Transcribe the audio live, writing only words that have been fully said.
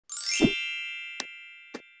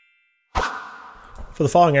For the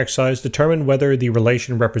following exercise, determine whether the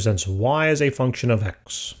relation represents y as a function of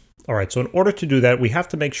x. All right, so in order to do that, we have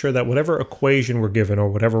to make sure that whatever equation we're given or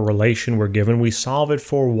whatever relation we're given, we solve it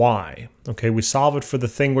for y. Okay, we solve it for the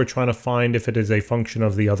thing we're trying to find if it is a function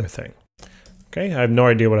of the other thing. Okay, I have no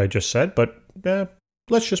idea what I just said, but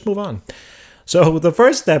let's just move on. So the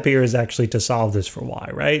first step here is actually to solve this for y,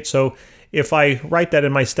 right? So if I write that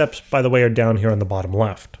in my steps, by the way, are down here on the bottom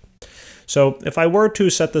left. So if I were to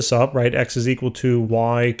set this up, right, x is equal to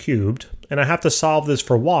y cubed, and I have to solve this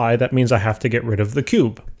for y, that means I have to get rid of the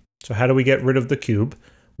cube. So how do we get rid of the cube?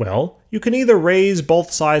 Well, you can either raise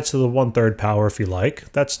both sides to the 1/3 power if you like.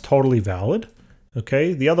 That's totally valid.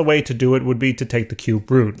 Okay, the other way to do it would be to take the cube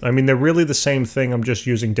root. I mean, they're really the same thing, I'm just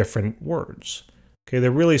using different words. Okay, they're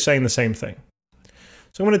really saying the same thing.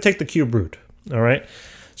 So I'm going to take the cube root, all right?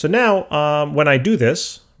 So now, when I do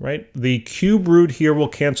this, right, the cube root here will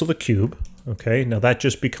cancel the cube, okay? Now that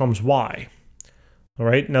just becomes y, all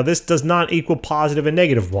right? Now this does not equal positive and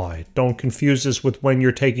negative y. Don't confuse this with when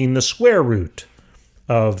you're taking the square root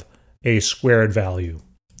of a squared value,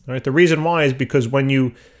 all right? The reason why is because when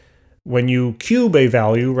you cube a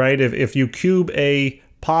value, right, if you cube a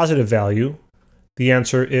positive value, the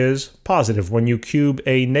answer is positive. When you cube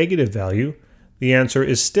a negative value, the answer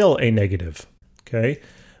is still a negative, okay?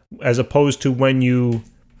 As opposed to when you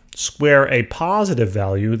square a positive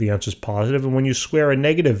value, the answer is positive, and when you square a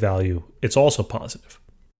negative value, it's also positive.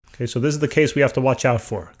 Okay, so this is the case we have to watch out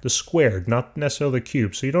for, the squared, not necessarily the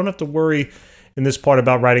cube. So you don't have to worry in this part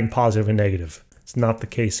about writing positive and negative. It's not the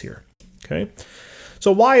case here, okay?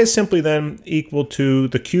 So y is simply then equal to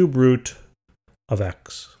the cube root of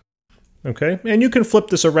x, okay? And you can flip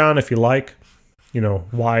this around if you like. You know,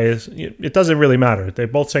 y is, it doesn't really matter. They're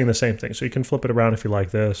both saying the same thing. So you can flip it around if you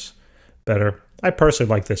like this better. I personally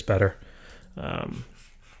like this better.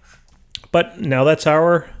 But now that's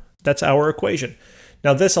our equation.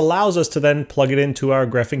 Now this allows us to then plug it into our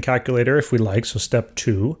graphing calculator if we like. So step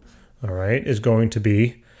 2, all right, is going to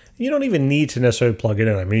be, you don't even need to necessarily plug it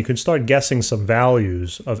in. I mean, you can start guessing some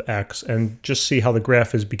values of x and just see how the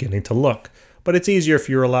graph is beginning to look. But it's easier if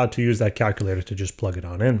you're allowed to use that calculator to just plug it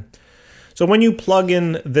on in. So when you plug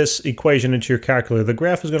in this equation into your calculator, the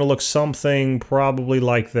graph is going to look something probably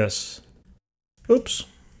like this. Oops,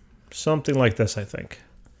 something like this, I think.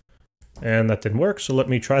 And that didn't work, so let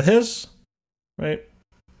me try this, right?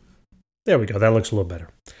 There we go, that looks a little better.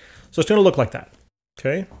 So it's going to look like that,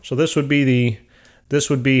 okay? So this would be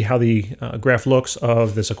how the graph looks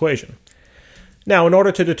of this equation. Now, in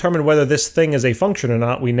order to determine whether this thing is a function or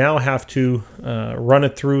not, we now have to run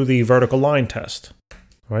it through the vertical line test.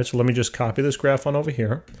 All right, so let me just copy this graph on over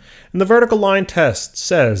here. And the vertical line test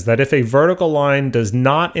says that if a vertical line does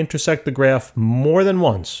not intersect the graph more than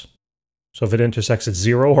once, so if it intersects at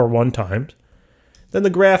 0 or 1 times, then the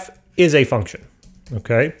graph is a function,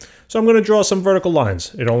 okay? So I'm going to draw some vertical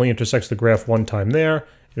lines. It only intersects the graph 1 time there.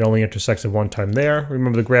 It only intersects at 1 time there.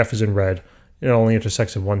 Remember, the graph is in red. It only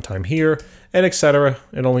intersects at 1 time here, and etc.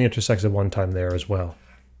 It only intersects at 1 time there as well.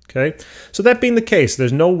 Okay, so that being the case,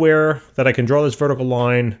 there's nowhere that I can draw this vertical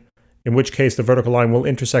line, in which case the vertical line will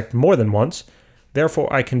intersect more than once.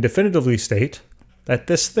 Therefore, I can definitively state that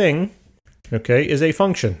this thing, okay, is a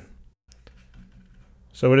function.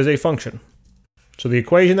 So it is a function. So the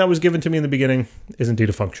equation that was given to me in the beginning is indeed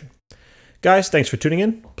a function. Guys, thanks for tuning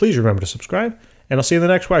in. Please remember to subscribe, and I'll see you in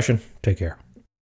the next question. Take care.